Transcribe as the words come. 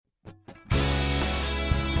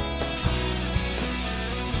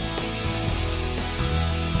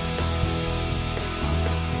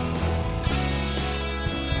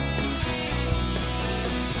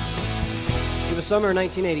summer of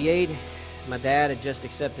 1988, my dad had just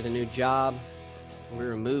accepted a new job. We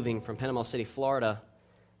were moving from Panama City, Florida,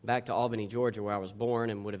 back to Albany, Georgia, where I was born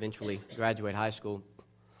and would eventually graduate high school.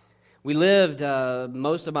 We lived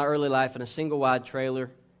most of my early life in a single-wide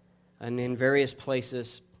trailer and in various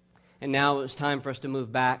places. And now it was time for us to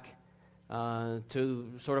move back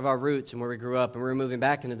to sort of our roots and where we grew up. And we were moving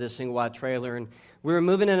back into this single-wide trailer. And we were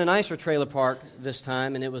moving in a nicer trailer park this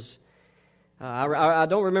time, and it was... I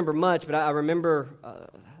don't remember much, but I remember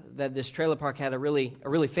that this trailer park had a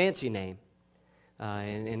really fancy name.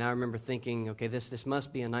 And I remember thinking, okay, this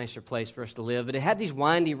must be a nicer place for us to live. But it had these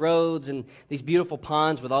windy roads and these beautiful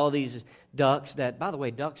ponds with all these ducks that, by the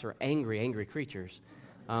way, ducks are angry creatures,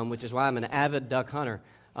 which is why I'm an avid duck hunter.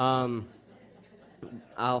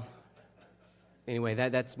 Anyway,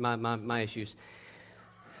 that's my issues.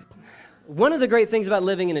 One of the great things about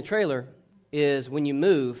living in a trailer is when you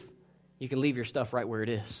move, you can leave your stuff right where it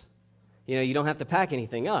is. You know, you don't have to pack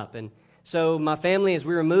anything up. And so my family, as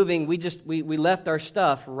we were moving, we left our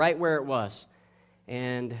stuff right where it was.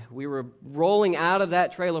 And we were rolling out of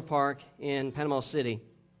that trailer park in Panama City.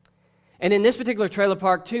 And in this particular trailer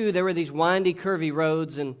park, too, there were these windy, curvy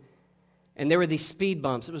roads, and there were these speed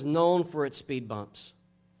bumps. It was known for its speed bumps.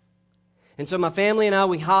 And so my family and I,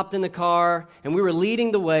 we hopped in the car, and we were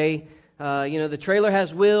leading the way. The trailer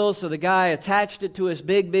has wheels, so the guy attached it to his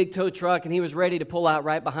big tow truck, and he was ready to pull out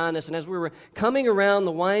right behind us. And as we were coming around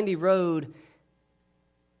the windy road,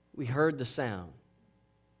 we heard the sound.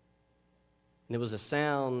 And it was a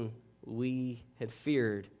sound we had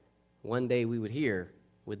feared one day we would hear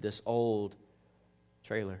with this old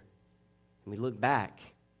trailer. And we looked back.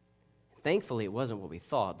 Thankfully, it wasn't what we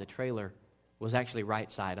thought. The trailer was actually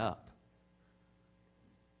right side up.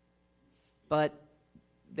 But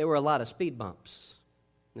there were a lot of speed bumps.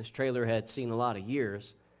 This trailer had seen a lot of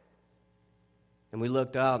years. And we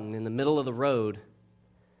looked out, and in the middle of the road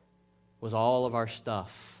was all of our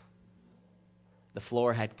stuff. The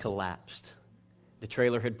floor had collapsed. The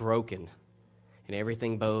trailer had broken, and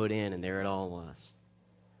everything bowed in, and there it all was.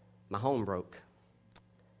 My home broke.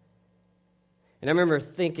 And I remember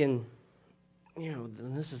thinking,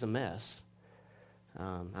 this is a mess.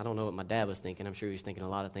 I don't know what my dad was thinking. I'm sure he was thinking a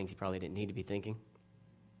lot of things he probably didn't need to be thinking.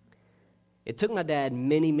 It took my dad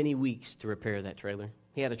many weeks to repair that trailer.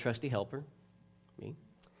 He had a trusty helper, me.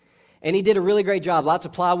 And he did a really great job. Lots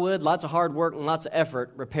of plywood, lots of hard work, and lots of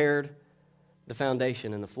effort repaired the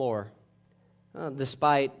foundation and the floor,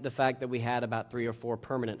 despite the fact that we had about 3 or 4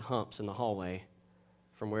 permanent humps in the hallway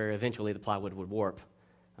from where eventually the plywood would warp.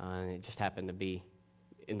 And it just happened to be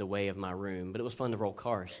in the way of my room. But it was fun to roll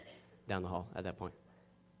cars down the hall at that point.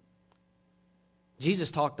 Jesus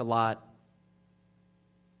talked a lot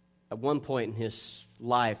at one point in his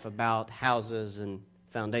life about houses and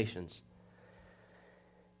foundations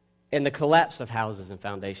and the collapse of houses and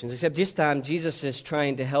foundations, except this time Jesus is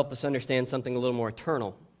trying to help us understand something a little more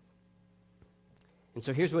eternal. And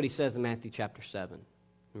so here's what he says in Matthew chapter 7,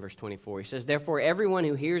 in verse 24. He says, "Therefore everyone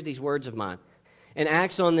who hears these words of mine and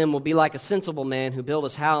acts on them will be like a sensible man who built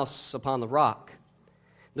his house upon the rock.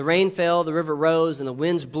 The rain fell, the river rose, and the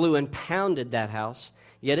winds blew and pounded that house.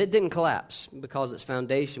 Yet it didn't collapse because its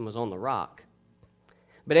foundation was on the rock.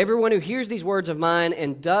 But everyone who hears these words of mine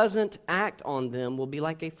and doesn't act on them will be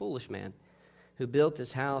like a foolish man who built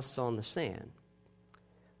his house on the sand.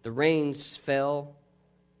 The rains fell,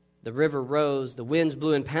 the river rose, the winds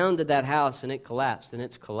blew and pounded that house, and it collapsed, and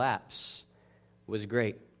its collapse was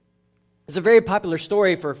great." It's a very popular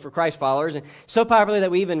story for Christ followers, and so popular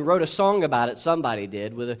that we even wrote a song about it. Somebody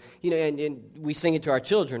did, and we sing it to our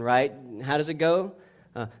children, right? How does it go?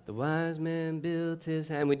 The wise man built his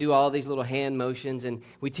house. And we do all these little hand motions, and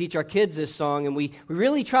we teach our kids this song, and we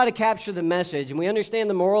really try to capture the message, and we understand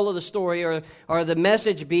the moral of the story, or the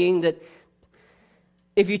message being that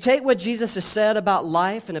if you take what Jesus has said about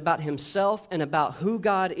life and about himself and about who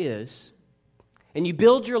God is, and you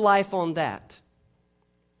build your life on that,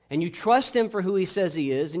 and you trust him for who he says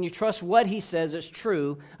he is, and you trust what he says is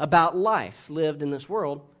true about life lived in this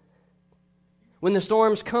world, when the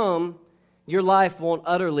storms come, your life won't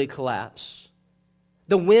utterly collapse.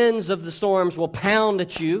 The winds of the storms will pound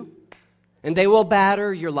at you, and they will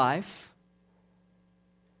batter your life.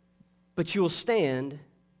 But you will stand,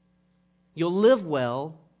 you'll live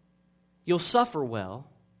well, you'll suffer well,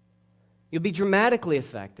 you'll be dramatically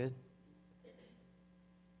affected,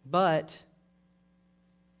 but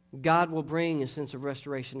God will bring a sense of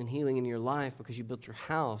restoration and healing in your life because you built your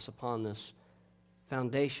house upon this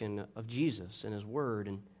foundation of Jesus and his word,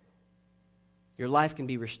 and your life can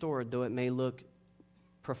be restored, though it may look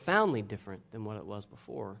profoundly different than what it was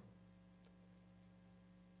before.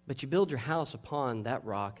 But you build your house upon that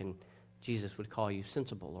rock, and Jesus would call you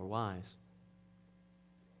sensible or wise.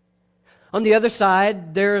 On the other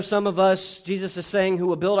side, there are some of us, Jesus is saying, who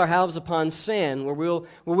will build our houses upon sin, where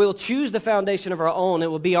we'll choose the foundation of our own. It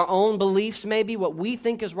will be our own beliefs, maybe what we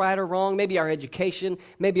think is right or wrong, maybe our education,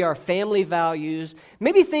 maybe our family values,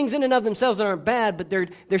 maybe things in and of themselves that aren't bad, but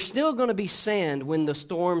they're still going to be sand when the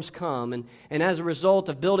storms come. And as a result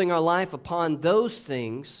of building our life upon those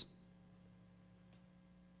things,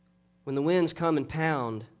 when the winds come and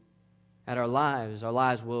pound at our lives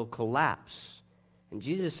will collapse. And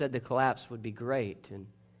Jesus said the collapse would be great, and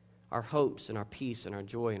our hopes and our peace and our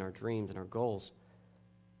joy and our dreams and our goals,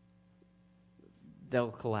 they'll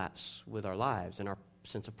collapse with our lives, and our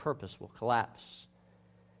sense of purpose will collapse.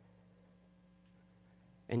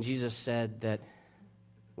 And Jesus said that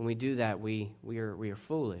when we do that, we are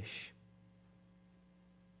foolish.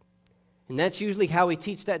 And that's usually how we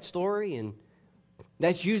teach that story, and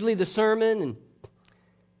that's usually the sermon.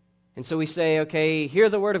 And so we say, okay, hear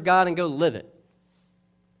the word of God and go live it.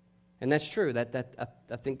 And that's true.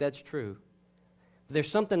 I think that's true. But there's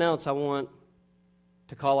something else I want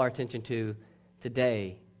to call our attention to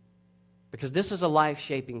today, because this is a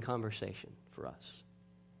life-shaping conversation for us,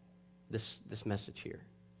 this message here.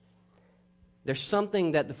 There's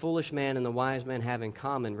something that the foolish man and the wise man have in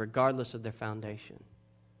common, regardless of their foundation,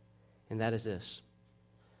 and that is this.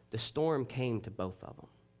 The storm came to both of them,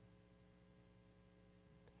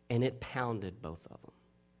 and it pounded both of them.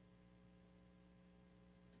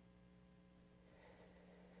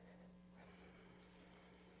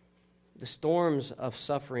 The storms of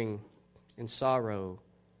suffering and sorrow,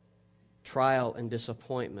 trial and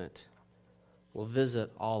disappointment will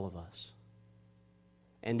visit all of us.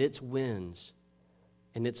 And its winds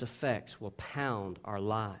and its effects will pound our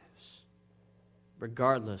lives,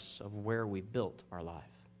 regardless of where we've built our life.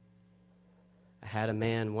 I had a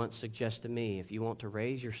man once suggest to me, if you want to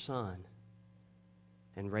raise your son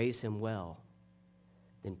and raise him well,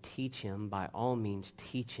 then teach him, by all means,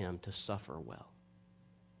 teach him to suffer well.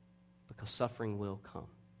 Because suffering will come.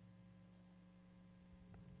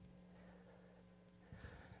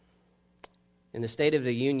 In the State of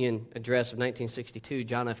the Union address of 1962,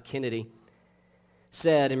 John F. Kennedy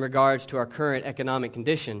said in regards to our current economic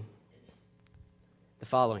condition the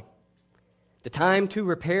following: "The time to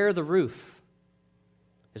repair the roof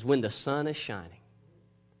is when the sun is shining."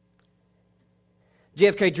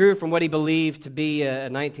 JFK drew from what he believed to be a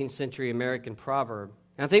 19th century American proverb.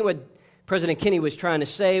 And I think what President Kennedy was trying to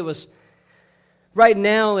say was, right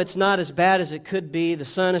now, it's not as bad as it could be. The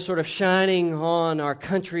sun is sort of shining on our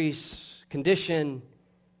country's condition,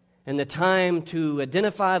 and the time to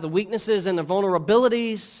identify the weaknesses and the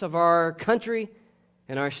vulnerabilities of our country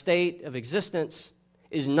and our state of existence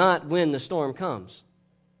is not when the storm comes,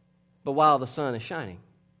 but while the sun is shining.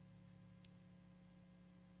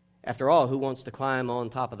 After all, who wants to climb on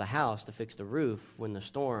top of the house to fix the roof when the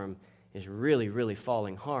storm is really, really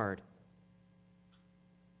falling hard?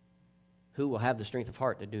 Who will have the strength of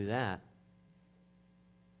heart to do that?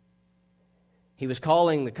 He was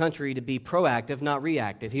calling the country to be proactive, not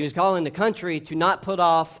reactive. He was calling the country to not put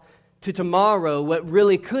off to tomorrow what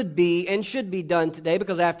really could be and should be done today,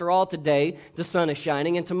 because after all, today the sun is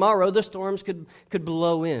shining, and tomorrow the storms could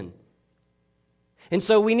blow in. And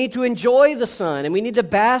so we need to enjoy the sun, and we need to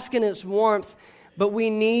bask in its warmth, but we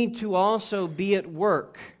need to also be at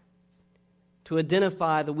work to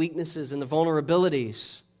identify the weaknesses and the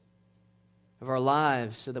vulnerabilities of our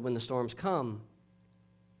lives, so that when the storms come,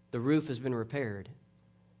 the roof has been repaired,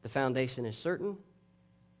 the foundation is certain, and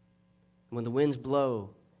when the winds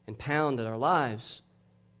blow and pound at our lives,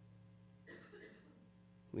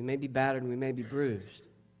 we may be battered and we may be bruised,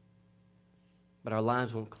 but our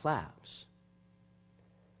lives won't collapse.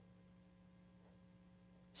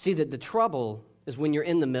 See, that the trouble is when you're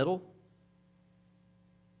in the middle.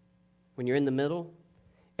 When you're in the middle,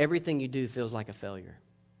 everything you do feels like a failure.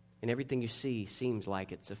 And everything you see seems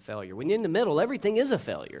like it's a failure. When you're in the middle, everything is a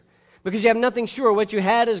failure. Because you have nothing sure. What you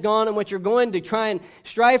had is gone, and what you're going to try and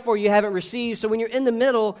strive for, you haven't received. So when you're in the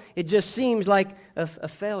middle, it just seems like a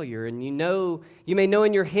failure. And you may know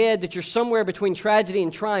in your head that you're somewhere between tragedy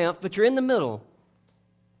and triumph, but you're in the middle.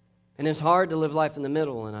 And it's hard to live life in the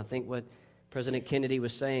middle. And I think what President Kennedy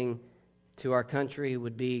was saying to our country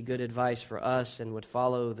would be good advice for us, and would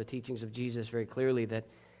follow the teachings of Jesus very clearly, that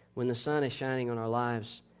when the sun is shining on our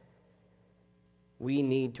lives, we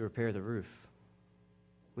need to repair the roof.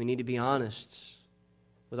 We need to be honest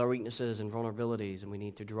with our weaknesses and vulnerabilities, and we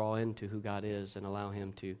need to draw into who God is and allow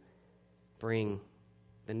Him to bring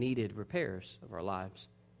the needed repairs of our lives.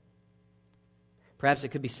 Perhaps it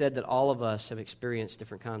could be said that all of us have experienced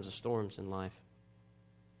different kinds of storms in life.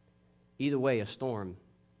 Either way, a storm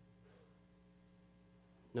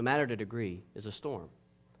no matter the degree, is a storm.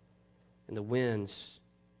 And the winds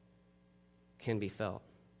can be felt.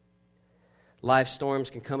 Life storms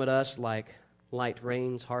can come at us like light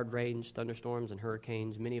rains, hard rains, thunderstorms, and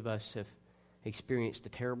hurricanes. Many of us have experienced the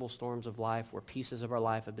terrible storms of life where pieces of our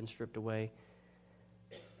life have been stripped away.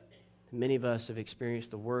 Many of us have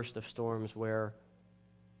experienced the worst of storms where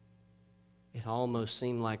it almost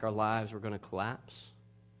seemed like our lives were going to collapse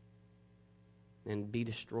and be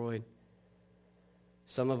destroyed.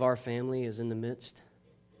 Some of our family is in the midst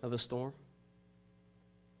of a storm,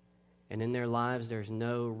 and in their lives there's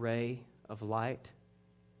no ray of light,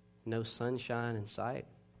 no sunshine in sight.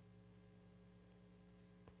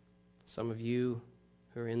 Some of you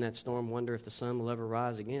who are in that storm wonder if the sun will ever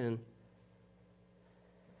rise again.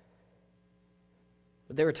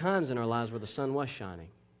 But there were times in our lives where the sun was shining.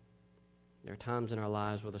 There are times in our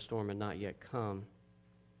lives where the storm had not yet come.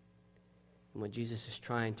 And what Jesus is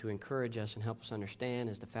trying to encourage us and help us understand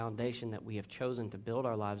is the foundation that we have chosen to build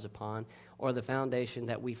our lives upon, or the foundation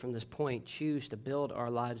that we from this point choose to build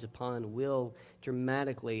our lives upon, will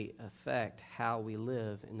dramatically affect how we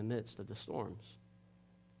live in the midst of the storms.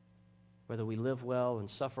 Whether we live well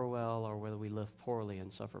and suffer well, or whether we live poorly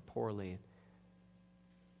and suffer poorly.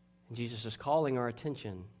 And Jesus is calling our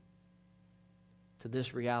attention to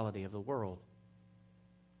this reality of the world.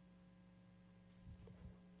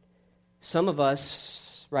 Some of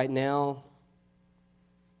us right now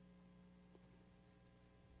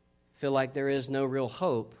feel like there is no real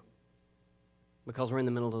hope because we're in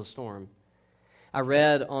the middle of the storm. I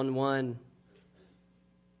read on one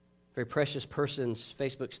very precious person's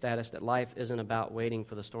Facebook status that life isn't about waiting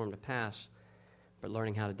for the storm to pass, but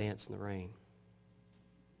learning how to dance in the rain.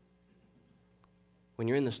 When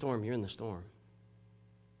you're in the storm, you're in the storm.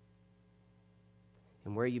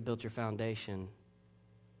 And where you built your foundation,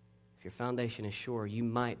 if your foundation is sure, you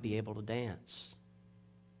might be able to dance.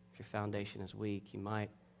 If your foundation is weak, you might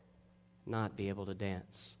not be able to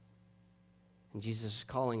dance. And Jesus is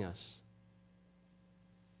calling us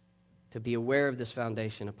to be aware of this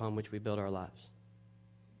foundation upon which we build our lives.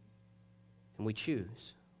 And we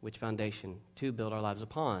choose which foundation to build our lives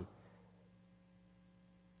upon.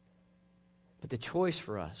 But the choice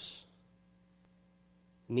for us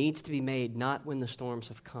needs to be made not when the storms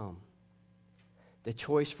have come. The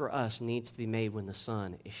choice for us needs to be made when the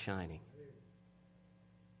sun is shining.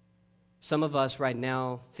 Some of us right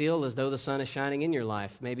now feel as though the sun is shining in your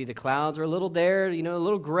life. Maybe the clouds are a little there, a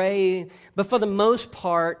little gray, but for the most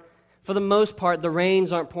part, the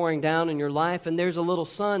rains aren't pouring down in your life, and there's a little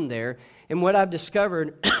sun there. And what I've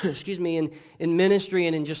discovered, in ministry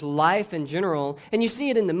and in just life in general, and you see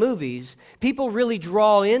it in the movies, people really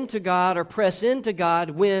draw into God or press into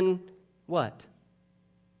God when, what?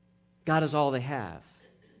 God is all they have.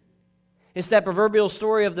 It's that proverbial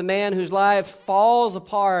story of the man whose life falls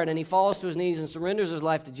apart and he falls to his knees and surrenders his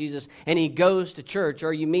life to Jesus and he goes to church.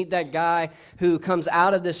 Or you meet that guy who comes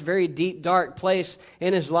out of this very deep, dark place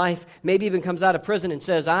in his life, maybe even comes out of prison and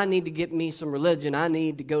says, I need to get me some religion. I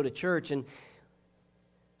need to go to church. And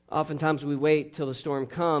oftentimes we wait till the storm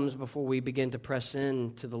comes before we begin to press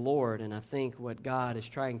in to the Lord. And I think what God is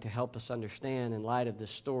trying to help us understand in light of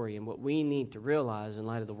this story and what we need to realize in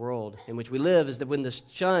light of the world in which we live is that when the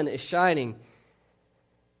sun is shining,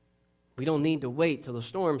 we don't need to wait till the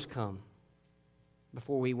storms come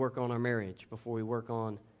before we work on our marriage, before we work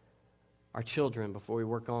on our children, before we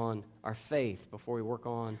work on our faith, before we work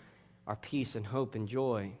on our peace and hope and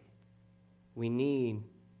joy. We need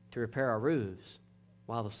to repair our roofs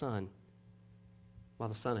while the sun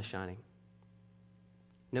is shining.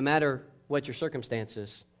 No matter what your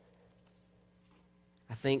circumstances,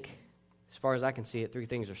 I think, as far as I can see it, three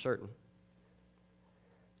things are certain.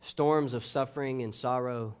 Storms of suffering and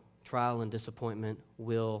sorrow, trial and disappointment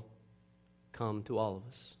will come to all of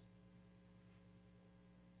us.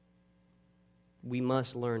 We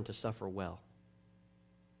must learn to suffer well.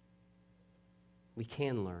 We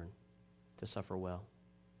can learn to suffer well.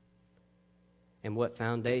 And what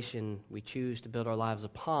foundation we choose to build our lives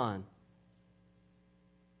upon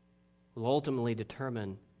will ultimately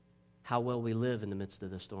determine how well we live in the midst of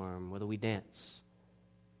the storm, whether we dance,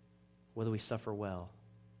 whether we suffer well.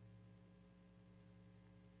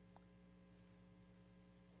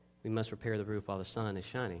 We must repair the roof while the sun is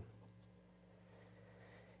shining.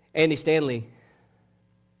 Andy Stanley,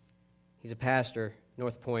 he's a pastor,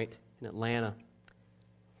 North Point in Atlanta,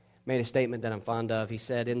 made a statement that I'm fond of. He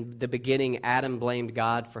said, in the beginning, Adam blamed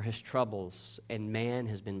God for his troubles, and man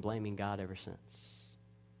has been blaming God ever since.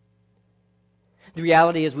 The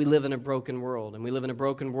reality is we live in a broken world, and we live in a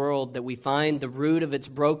broken world that we find the root of its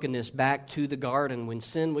brokenness back to the garden when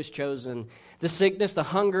sin was chosen. The sickness, the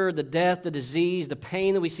hunger, the death, the disease, the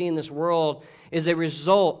pain that we see in this world is a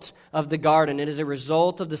result of the garden. It is a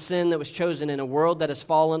result of the sin that was chosen in a world that has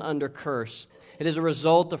fallen under curse. It is a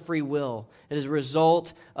result of free will. It is a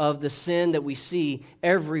result of the sin that we see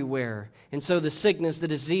everywhere. And so the sickness, the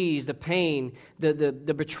disease, the pain,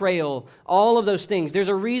 the betrayal, all of those things. There's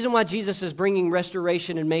a reason why Jesus is bringing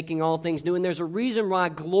restoration and making all things new. And there's a reason why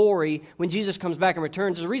glory, when Jesus comes back and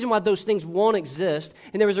returns, there's a reason why those things won't exist.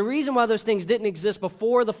 And there was a reason why those things didn't exist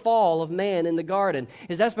before the fall of man in the garden.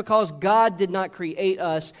 That's because God did not create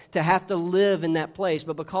us to have to live in that place.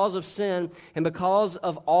 But because of sin and because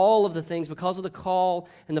of all of the things, because of the fall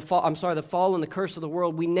and the fall and the curse of the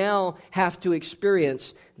world, we now have to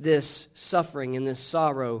experience this suffering and this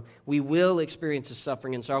sorrow. We will experience this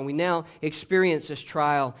suffering and sorrow. We now experience this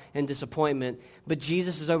trial and disappointment. But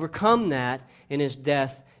Jesus has overcome that in his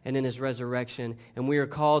death and in his resurrection. And we are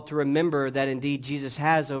called to remember that indeed Jesus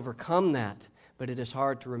has overcome that. But it is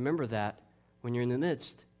hard to remember that when you're in the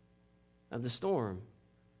midst of the storm.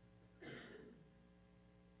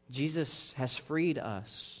 Jesus has freed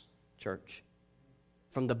us, church,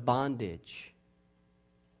 from the bondage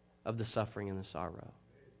of the suffering and the sorrow,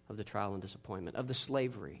 of the trial and disappointment, of the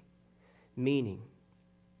slavery, meaning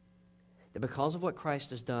that because of what Christ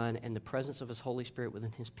has done and the presence of his Holy Spirit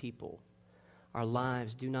within his people, our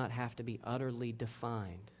lives do not have to be utterly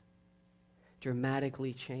defined,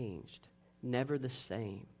 dramatically changed, never the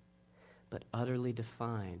same, but utterly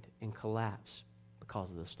defined and collapse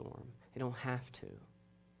because of the storm. They don't have to.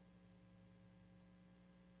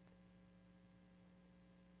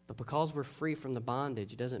 But because we're free from the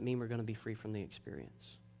bondage, it doesn't mean we're going to be free from the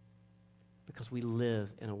experience. Because we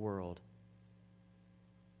live in a world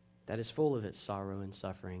that is full of its sorrow and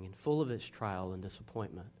suffering and full of its trial and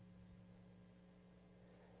disappointment.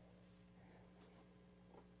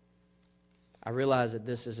 I realize that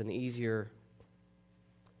this is easier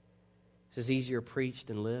preached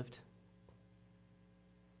than lived.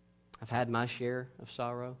 I've had my share of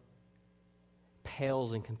sorrow.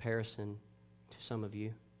 Pales in comparison to some of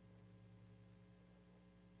you.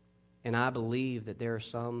 And I believe that there are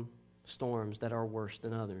some storms that are worse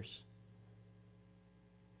than others.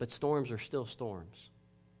 But storms are still storms.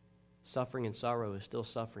 Suffering and sorrow is still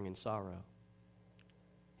suffering and sorrow.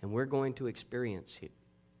 And we're going to experience it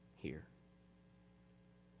here.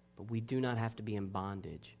 But we do not have to be in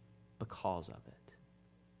bondage because of it.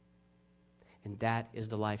 And that is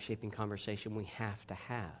the life-shaping conversation we have to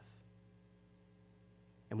have.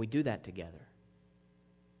 And we do that together.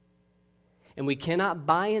 And we cannot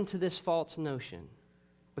buy into this false notion,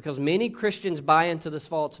 because many Christians buy into this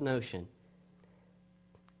false notion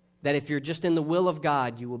that if you're just in the will of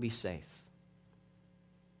God, you will be safe.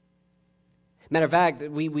 Matter of fact,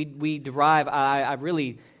 we derive, I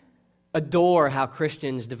really adore how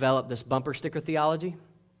Christians develop this bumper sticker theology.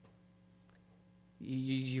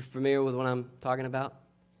 You familiar with what I'm talking about?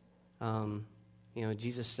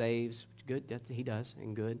 Jesus saves, good, he does,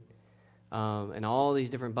 and good. And all these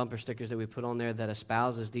different bumper stickers that we put on there that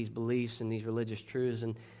espouses these beliefs and these religious truths,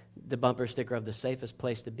 and the bumper sticker of the safest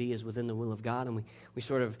place to be is within the will of God, and we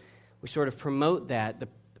sort of promote that.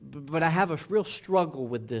 But I have a real struggle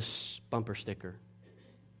with this bumper sticker.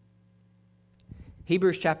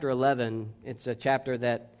 Hebrews chapter 11, it's a chapter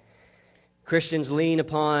that Christians lean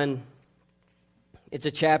upon. It's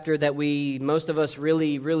a chapter that most of us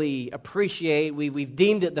really, really appreciate. We've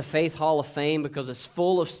deemed it the Faith Hall of Fame because it's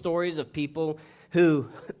full of stories of people who,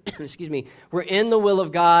 were in the will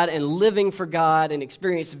of God and living for God and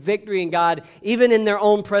experienced victory in God, even in their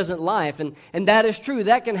own present life. And that is true.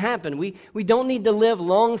 That can happen. We don't need to live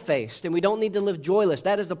long-faced, and we don't need to live joyless.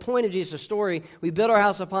 That is the point of Jesus' story. We build our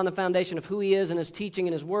house upon the foundation of who he is and his teaching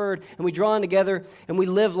and his word, and we draw in together, and we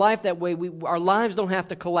live life that way. Our lives don't have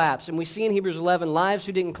to collapse. And we see in Hebrews 11 lives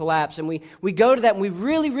who didn't collapse. And we go to that, and we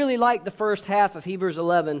really, really like the first half of Hebrews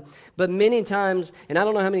 11. But many times, and I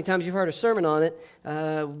don't know how many times you've heard a sermon on it,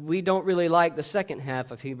 we don't really like the second half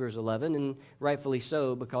of Hebrews 11, and rightfully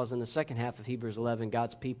so, because in the second half of Hebrews 11,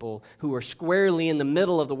 God's people who are squarely in the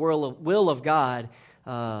middle of the will of God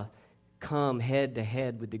come head to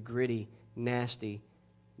head with the gritty, nasty,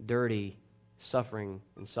 dirty suffering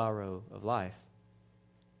and sorrow of life.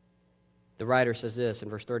 The writer says this in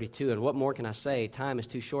verse 32, "And what more can I say? Time is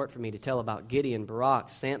too short for me to tell about Gideon, Barak,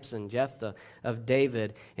 Samson, Jephthah, of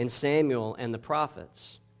David, and Samuel, and the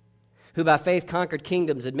prophets, who by faith conquered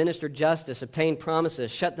kingdoms, administered justice, obtained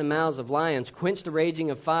promises, shut the mouths of lions, quenched the raging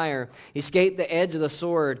of fire, escaped the edge of the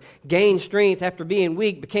sword, gained strength after being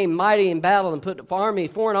weak, became mighty in battle, and put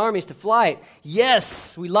foreign armies to flight.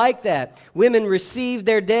 Yes, we like that. Women received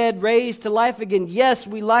their dead raised to life again. Yes,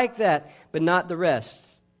 we like that, but not the rest.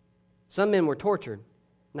 Some men were tortured,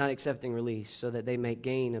 not accepting release, so that they may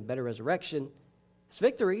gain a better resurrection. It's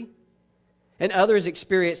victory. And others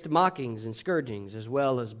experienced mockings and scourgings, as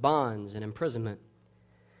well as bonds and imprisonment.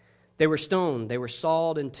 They were stoned, they were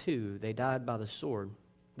sawed in two, they died by the sword.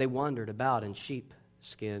 They wandered about in sheep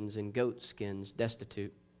skins and goat skins,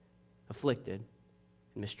 destitute, afflicted,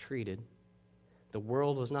 and mistreated. The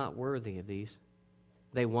world was not worthy of these.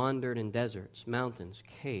 They wandered in deserts, mountains,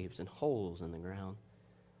 caves, and holes in the ground.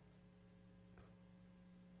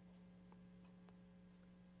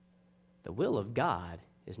 The will of God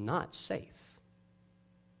is not safe,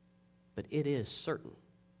 but it is certain.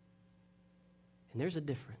 And there's a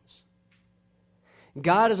difference.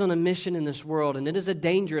 God is on a mission in this world, and it is a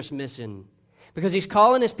dangerous mission because He's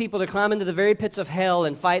calling His people to climb into the very pits of hell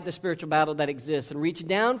and fight the spiritual battle that exists and reach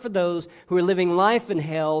down for those who are living life in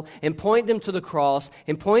hell and point them to the cross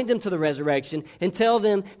and point them to the resurrection and tell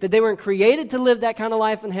them that they weren't created to live that kind of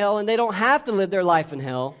life in hell and they don't have to live their life in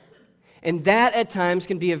hell. And that at times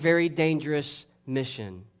can be a very dangerous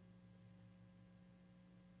mission.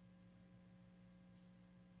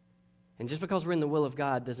 And just because we're in the will of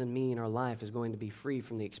God doesn't mean our life is going to be free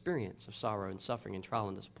from the experience of sorrow and suffering and trial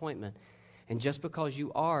and disappointment. And just because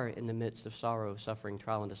you are in the midst of sorrow, suffering,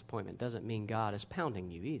 trial, and disappointment doesn't mean God is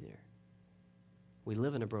pounding you either. We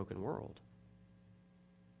live in a broken world.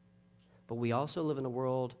 But we also live in a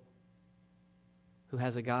world who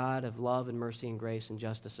has a God of love and mercy and grace and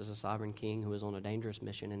justice as a sovereign king who is on a dangerous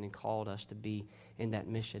mission and called us to be in that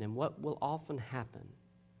mission. And what will often happen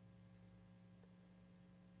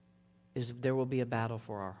is there will be a battle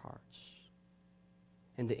for our hearts.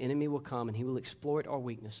 And the enemy will come and he will exploit our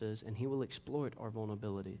weaknesses and he will exploit our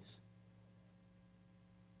vulnerabilities.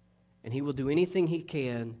 And he will do anything he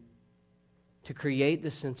can to create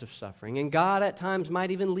this sense of suffering. And God at times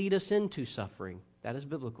might even lead us into suffering. That is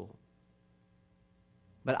biblical.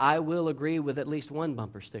 But I will agree with at least one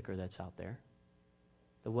bumper sticker that's out there.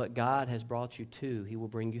 That what God has brought you to, He will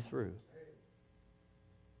bring you through.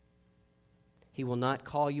 He will not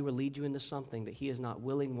call you or lead you into something that He is not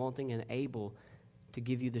willing, wanting, and able to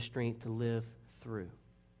give you the strength to live through.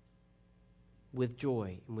 With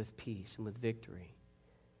joy and with peace and with victory.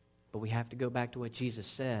 But we have to go back to what Jesus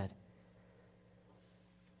said.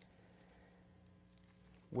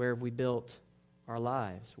 Where have we built our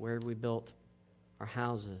lives? Where have we built our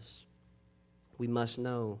houses? We must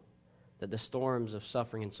know that the storms of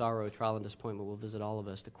suffering and sorrow, trial and disappointment will visit all of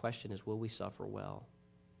us. The question is, will we suffer well?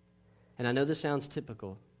 And I know this sounds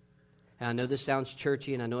typical. And I know this sounds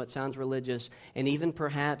churchy, and I know it sounds religious, and even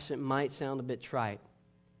perhaps it might sound a bit trite.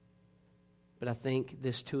 But I think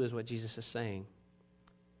this too is what Jesus is saying.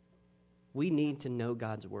 We need to know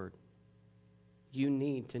God's Word. You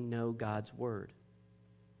need to know God's Word.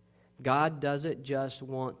 God doesn't just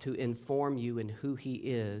want to inform you in who He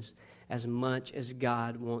is as much as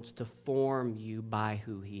God wants to form you by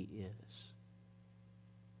who He is.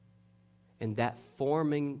 And that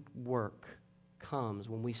forming work comes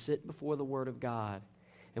when we sit before the Word of God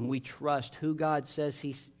and we trust who God says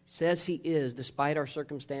He is despite our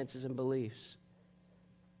circumstances and beliefs.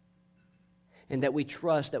 And that we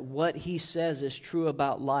trust that what He says is true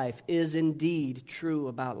about life is indeed true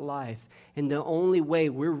about life. And the only way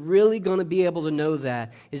we're really going to be able to know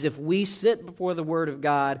that is if we sit before the Word of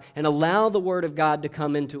God and allow the Word of God to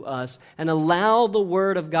come into us and allow the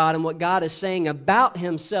Word of God and what God is saying about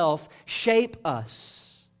Himself shape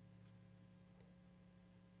us,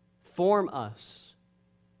 form us,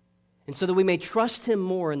 and so that we may trust Him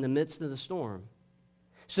more in the midst of the storm.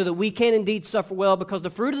 So that we can indeed suffer well, because the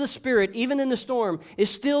fruit of the Spirit, even in the storm, is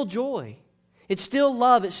still joy. It's still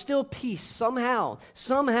love. It's still peace. Somehow,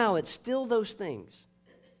 it's still those things.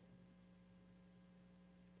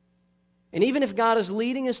 And even if God is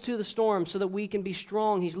leading us to the storm so that we can be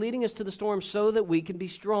strong, He's leading us to the storm so that we can be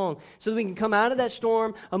strong, so that we can come out of that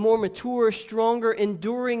storm a more mature, stronger,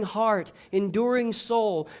 enduring heart, enduring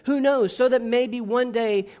soul. Who knows? So that maybe one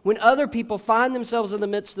day when other people find themselves in the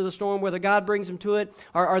midst of the storm, whether God brings them to it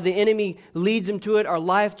or the enemy leads them to it, or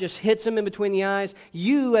life just hits them in between the eyes,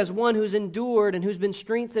 you as one who's endured and who's been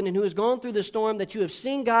strengthened and who has gone through the storm, that you have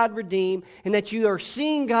seen God redeem and that you are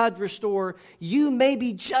seeing God restore, you may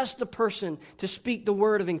be just the person person to speak the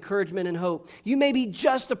word of encouragement and hope. You may be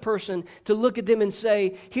just a person to look at them and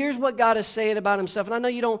say, here's what God is saying about himself. And I know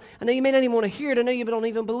you may not even want to hear it. I know you don't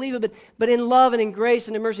even believe it, but in love and in grace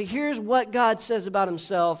and in mercy, here's what God says about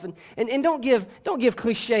himself. And don't give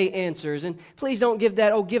cliche answers. And please don't give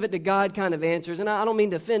that, give it to God kind of answers. And I don't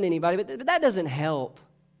mean to offend anybody, but that doesn't help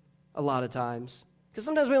a lot of times. Because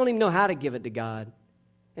sometimes we don't even know how to give it to God.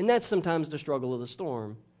 And that's sometimes the struggle of the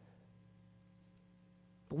storm.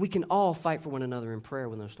 But we can all fight for one another in prayer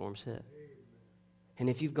when those storms hit. And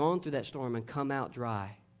if you've gone through that storm and come out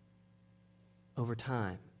dry over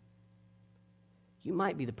time, you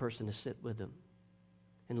might be the person to sit with them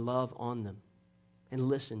and love on them and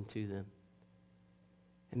listen to them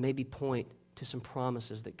and maybe point to some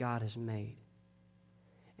promises that God has made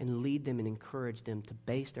and lead them and encourage them to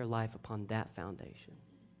base their life upon that foundation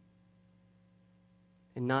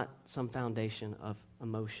and not some foundation of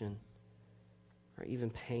emotion or even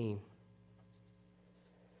pain.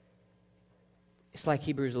 It's like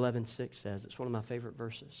Hebrews 11:6 says. It's one of my favorite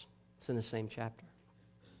verses. It's in the same chapter.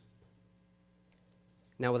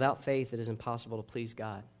 Now, without faith, it is impossible to please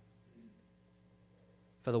God.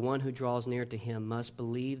 For the one who draws near to him must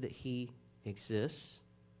believe that he exists.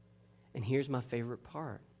 And here's my favorite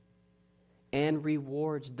part. And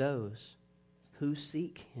rewards those who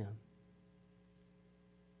seek him.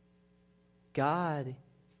 God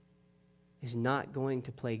is not going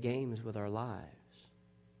to play games with our lives,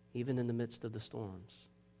 even in the midst of the storms.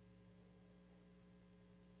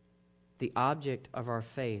 The object of our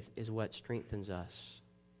faith is what strengthens us,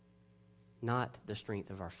 not the strength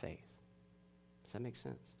of our faith. Does that make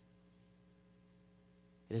sense?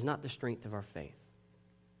 It is not the strength of our faith.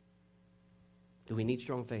 Do we need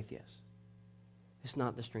strong faith? Yes. It's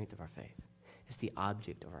not the strength of our faith. It's the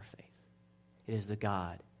object of our faith. It is the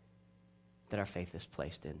God that our faith is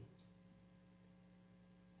placed in.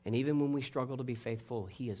 And even when we struggle to be faithful,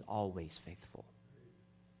 he is always faithful.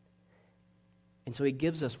 And so he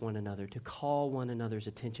gives us one another to call one another's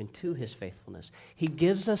attention to his faithfulness. He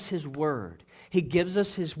gives us his word. He gives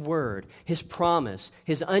us his word, his promise,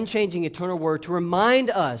 his unchanging eternal word to remind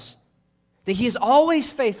us that he is always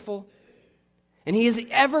faithful and he is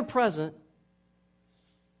ever present.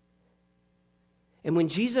 And when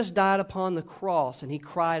Jesus died upon the cross and he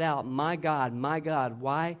cried out, my God,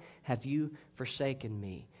 why have you forsaken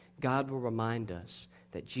me? God will remind us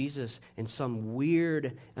that Jesus, in some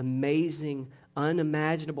weird, amazing,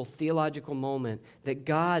 unimaginable theological moment, that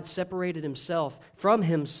God separated himself from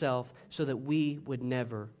himself so that we would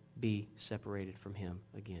never be separated from him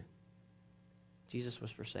again. Jesus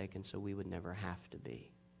was forsaken so we would never have to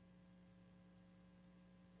be.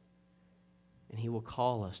 And he will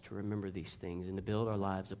call us to remember these things and to build our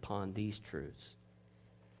lives upon these truths.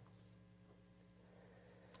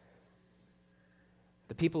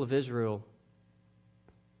 The people of Israel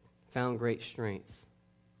found great strength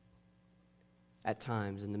at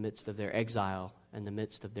times in the midst of their exile, in the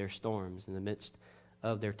midst of their storms, in the midst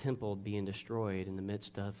of their temple being destroyed, in the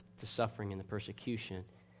midst of the suffering and the persecution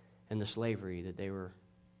and the slavery that they were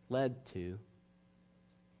led to.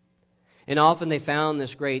 And often they found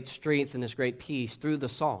this great strength and this great peace through the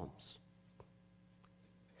Psalms.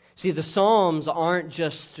 See, the Psalms aren't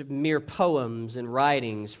just mere poems and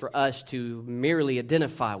writings for us to merely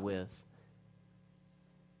identify with.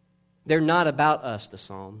 They're not about us, the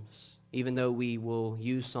Psalms, even though we will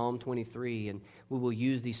use Psalm 23 and we will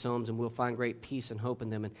use these Psalms and we'll find great peace and hope in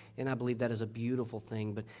them. And I believe that is a beautiful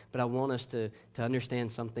thing. But I want us to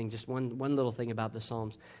understand something, just one little thing about the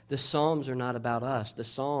Psalms. The Psalms are not about us. The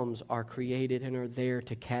Psalms are created and are there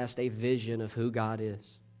to cast a vision of who God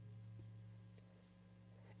is.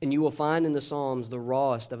 And you will find in the Psalms the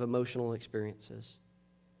rawest of emotional experiences.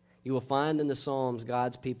 You will find in the Psalms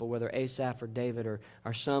God's people, whether Asaph or David or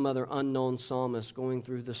some other unknown psalmist going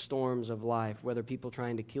through the storms of life, whether people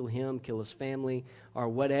trying to kill him, kill his family, or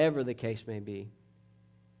whatever the case may be.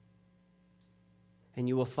 And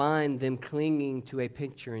you will find them clinging to a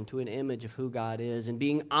picture and to an image of who God is and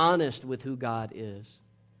being honest with who God is,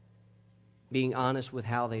 being honest with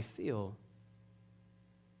how they feel,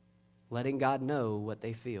 letting God know what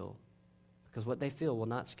they feel, because what they feel will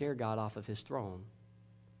not scare God off of his throne.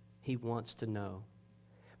 He wants to know,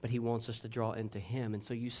 but he wants us to draw into him. And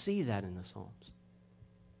so you see that in the Psalms.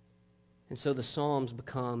 And so the Psalms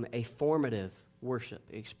become a formative worship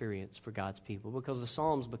experience for God's people because the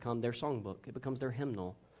Psalms become their songbook. It becomes their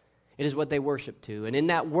hymnal. It is what they worship to. And in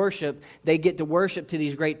that worship, they get to worship to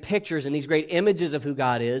these great pictures and these great images of who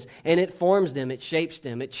God is, and it forms them, it shapes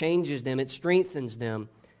them, it changes them, it strengthens them.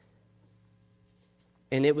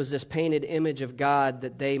 And it was this painted image of God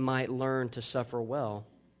that they might learn to suffer well.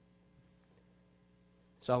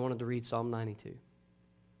 So I wanted to read Psalm 92.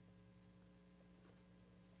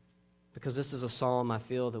 Because this is a psalm I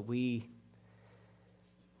feel that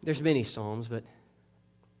there's many psalms, but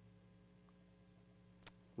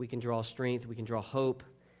we can draw strength, we can draw hope,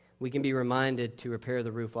 we can be reminded to repair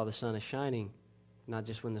the roof while the sun is shining, not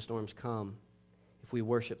just when the storms come, if we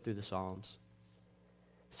worship through the psalms.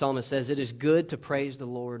 The psalmist says, "It is good to praise the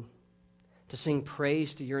Lord, to sing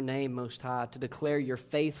praise to your name, Most High, to declare your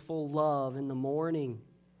faithful love in the morning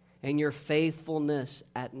and your faithfulness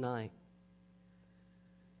at night.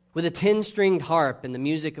 With a 10-stringed harp and the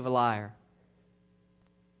music of a lyre.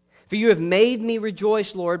 For you have made me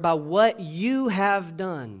rejoice, Lord, by what you have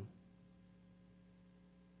done.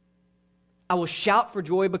 I will shout for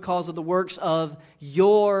joy because of the works of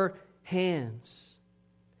your hands.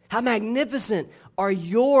 How magnificent are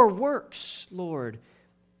your works, Lord.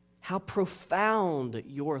 How profound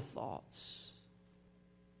your thoughts.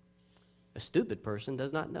 A stupid person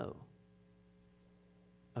does not know.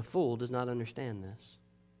 A fool does not understand this.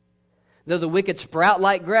 Though the wicked sprout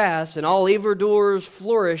like grass and all evildoers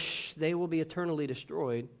flourish, they will be eternally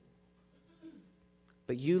destroyed.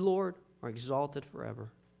 But you, Lord, are exalted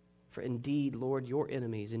forever. For indeed, Lord, your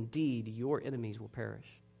enemies will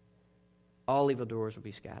perish. All evildoers will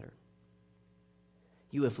be scattered.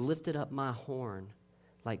 You have lifted up my horn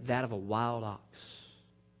like that of a wild ox.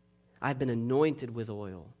 I have been anointed with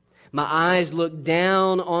oil. My eyes look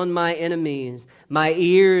down on my enemies. My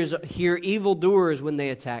ears hear evildoers when they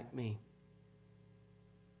attack me.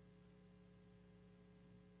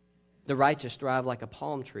 The righteous thrive like a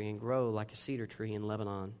palm tree and grow like a cedar tree in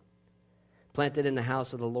Lebanon. Planted in the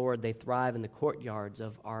house of the Lord, they thrive in the courtyards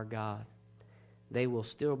of our God. They will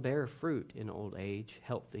still bear fruit in old age,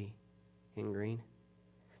 healthy and green.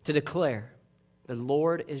 To declare, the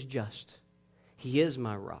Lord is just. He is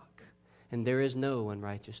my rock, and there is no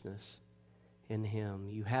unrighteousness in him.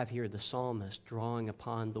 You have here the psalmist drawing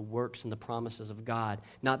upon the works and the promises of God,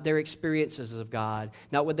 not their experiences of God,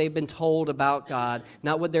 not what they've been told about God,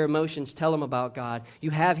 not what their emotions tell them about God. You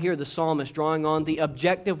have here the psalmist drawing on the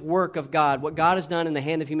objective work of God, what God has done in the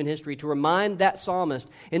hand of human history, to remind that psalmist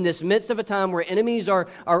in this midst of a time where enemies are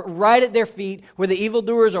right at their feet, where the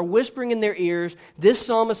evildoers are whispering in their ears. This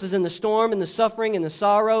psalmist is in the storm and the suffering and the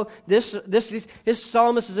sorrow. This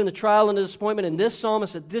psalmist is in the trial and the disappointment, and this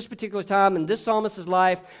psalmist at this particular time in this psalmist's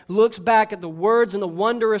life looks back at the words and the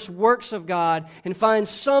wondrous works of God and finds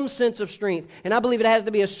some sense of strength. And I believe it has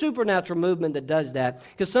to be a supernatural movement that does that.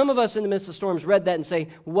 Because some of us in the midst of storms read that and say,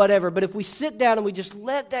 whatever. But if we sit down and we just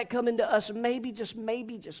let that come into us, maybe, just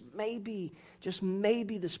maybe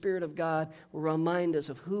the Spirit of God will remind us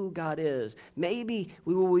of who God is. Maybe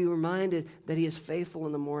we will be reminded that He is faithful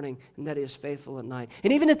in the morning and that He is faithful at night.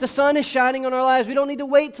 And even if the sun is shining on our lives, we don't need to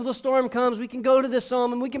wait till the storm comes. We can go to this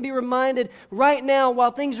psalm and we can be reminded right now,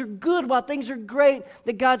 while things are good, while things are great,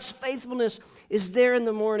 that God's faithfulness is there in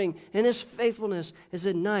the morning and His faithfulness is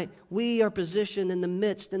at night. We are positioned in the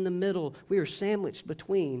midst, in the middle. We are sandwiched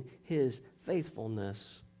between His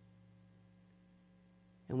faithfulness.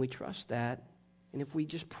 And we trust that. And if we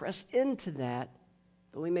just press into that,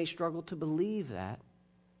 though we may struggle to believe that,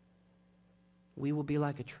 we will be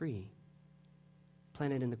like a tree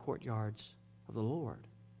planted in the courtyards of the Lord.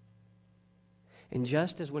 And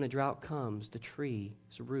just as when a drought comes, the tree's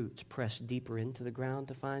roots press deeper into the ground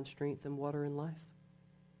to find strength and water and life,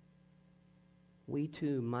 we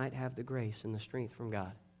too might have the grace and the strength from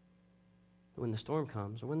God that when the storm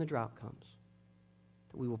comes or when the drought comes,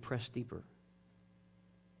 that we will press deeper.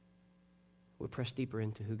 We'll press deeper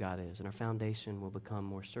into who God is, and our foundation will become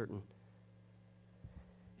more certain.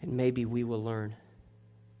 And maybe we will learn,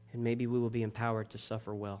 and maybe we will be empowered to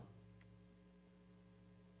suffer well.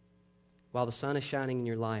 While the sun is shining in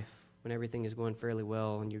your life, when everything is going fairly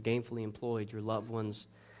well and you're gainfully employed, your loved ones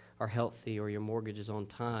are healthy, or your mortgage is on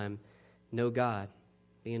time, know God,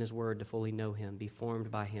 be in His Word to fully know Him, be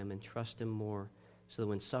formed by Him, and trust Him more so that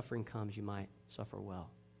when suffering comes, you might suffer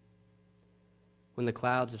well. When the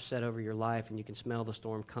clouds have set over your life and you can smell the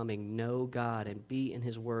storm coming, know God and be in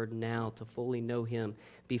His Word now to fully know Him,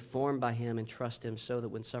 be formed by Him, and trust Him so that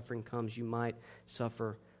when suffering comes, you might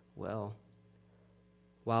suffer well.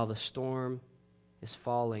 While the storm is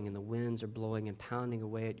falling and the winds are blowing and pounding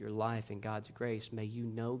away at your life in God's grace, may you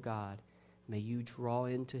know God. May you draw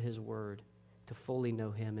into His Word to fully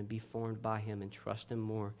know Him and be formed by Him and trust Him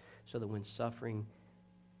more so that when suffering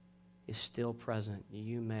is still present,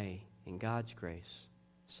 you may, in God's grace,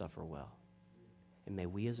 suffer well. And may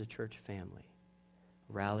we as a church family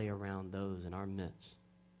rally around those in our midst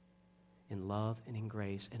in love and in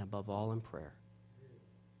grace and above all in prayer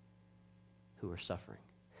who are suffering,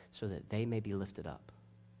 so that they may be lifted up,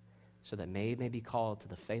 so that they may be called to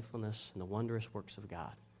the faithfulness and the wondrous works of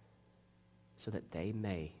God, so that they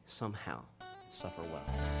may somehow suffer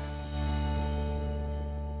well.